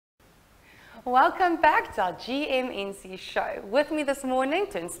Welcome back to our GMNC show. With me this morning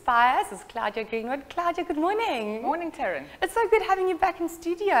to inspire us is Claudia Greenwood. Claudia, good morning. Morning, Taryn. It's so good having you back in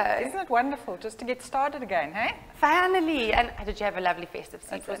studio. Isn't it wonderful just to get started again, hey? Finally. And did you have a lovely festive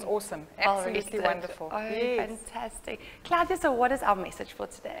season? It was awesome. Absolutely wonderful. Oh, yes. Fantastic. Claudia, so what is our message for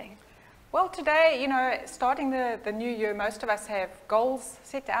today? Well, today, you know, starting the new year, most of us have goals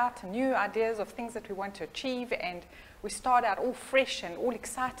set out, new ideas of things that we want to achieve, and we start out all fresh and all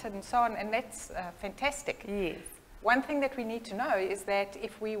excited and so on, and that's fantastic. Yes. One thing that we need to know is that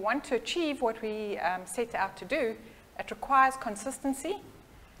if we want to achieve what we set out to do, it requires consistency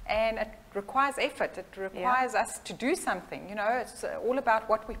and it requires effort. It requires us to do something. You know, it's all about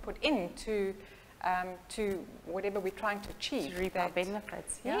what we put into to whatever we're trying to achieve. To reap our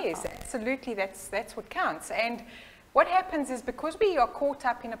benefits. Yes, absolutely. That's what counts. And what happens is because we are caught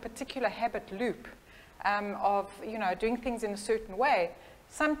up in a particular habit loop, of, you know, doing things in a certain way,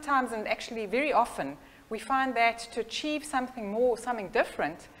 sometimes and actually very often, we find that to achieve something more, something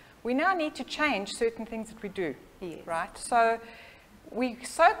different, we now need to change certain things that we do, right? So we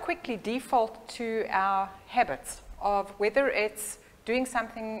so quickly default to our habits of whether it's doing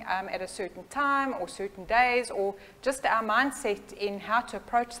something at a certain time or certain days, or just our mindset in how to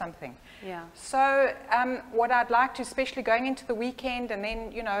approach something. Yeah. So what I'd like to, especially going into the weekend, and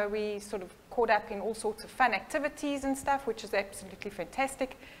then, you know, we sort of caught up in all sorts of fun activities and stuff, which is absolutely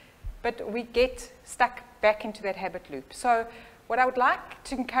fantastic, but we get stuck back into that habit loop. So what I would like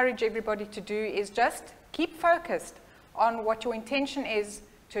to encourage everybody to do is just keep focused on what your intention is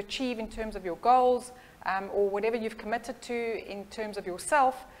to achieve in terms of your goals, or whatever you've committed to in terms of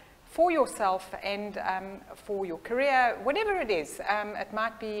yourself, and for your career, whatever it is. It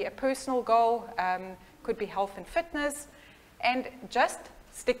might be a personal goal, could be health and fitness, and just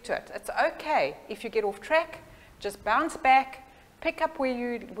stick to it. It's okay if you get off track, just bounce back, pick up where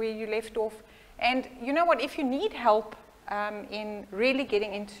you left off, and you know what, if you need help in really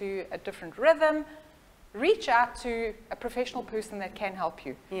getting into a different rhythm, reach out to a professional person that can help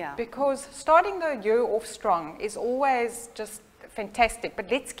you. Yeah. Because starting the year off strong is always just fantastic, but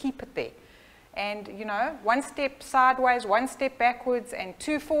let's keep it there. And, you know, one step sideways, one step backwards, and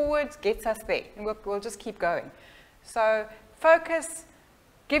two forwards gets us there. And we'll just keep going. So focus,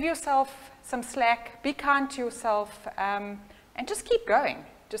 give yourself some slack, be kind to yourself, and just keep going.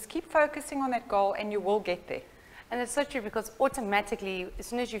 Just keep focusing on that goal, and you will get there. And it's so true, because automatically, as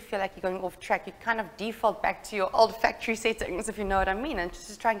soon as you feel like you're going off track, you kind of default back to your old factory settings, if you know what I mean, and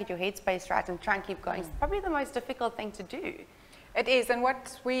just try and get your headspace right and try and keep going. It's probably the most difficult thing to do. It is, and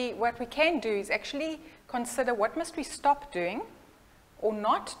what we can do is actually consider what must we stop doing or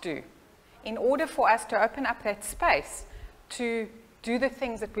not do in order for us to open up that space to do the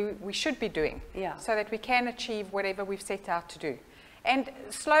things that we should be doing, so that we can achieve whatever we've set out to do. And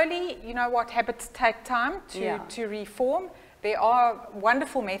slowly, you know what, habits take time to reform. There are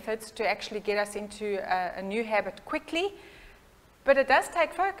wonderful methods to actually get us into a new habit quickly, but it does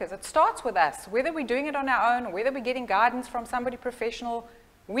take focus. It starts with us. Whether we're doing it on our own or whether we're getting guidance from somebody professional,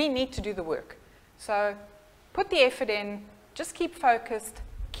 we need to do the work. So put the effort in, just keep focused,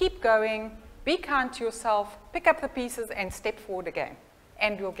 keep going, be kind to yourself, pick up the pieces and step forward again,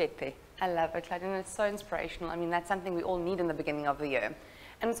 and you'll get there. I love it, Claudia, and it's so inspirational. I mean, that's something we all need in the beginning of the year.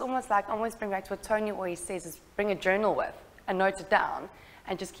 And it's almost like, I always bring back to what Tony always says, is bring a journal with and note it down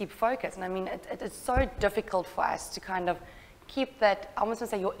and just keep focused. And I mean, it's so difficult for us to kind of keep that, I almost want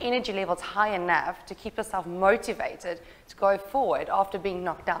to say, your energy levels high enough to keep yourself motivated to go forward after being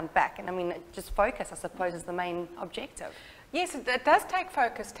knocked down back. And I mean, just focus, I suppose, is the main objective. Yes, it does take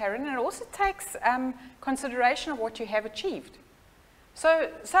focus, Taryn, and it also takes consideration of what you have achieved.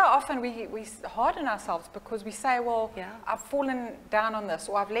 So often we harden ourselves because we say, well, I've fallen down on this,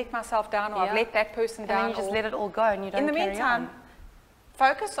 or I've let myself down, or I've let that person down. And then you just let it all go and you don't carry on. In the meantime,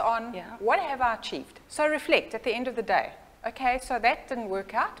 focus on what have I achieved. So reflect at the end of the day. Okay, so that didn't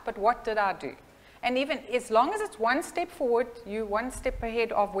work out, but what did I do? And even as long as it's one step forward, you're one step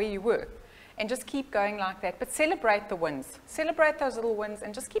ahead of where you were. And just keep going like that. But celebrate the wins. Celebrate those little wins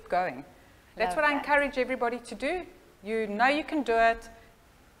and just keep going. That's what I encourage everybody to do. You know you can do it.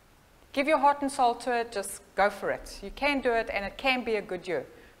 Give your heart and soul to it. Just go for it. You can do it, and it can be a good year.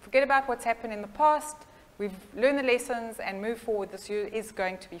 Forget about what's happened in the past. We've learned the lessons and move forward. This year is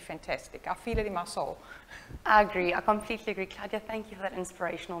going to be fantastic. I feel it in my soul. I agree. I completely agree. Claudia, thank you for that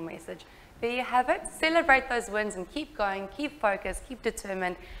inspirational message. There you have it. Celebrate those wins and keep going, keep focused, keep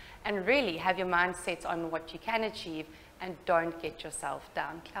determined, and really have your mind set on what you can achieve, and don't get yourself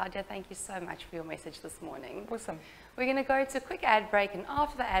down. Claudia, thank you so much for your message this morning. Awesome. We're going to go to a quick ad break, and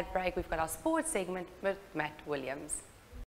after the ad break, we've got our sports segment with Matt Williams.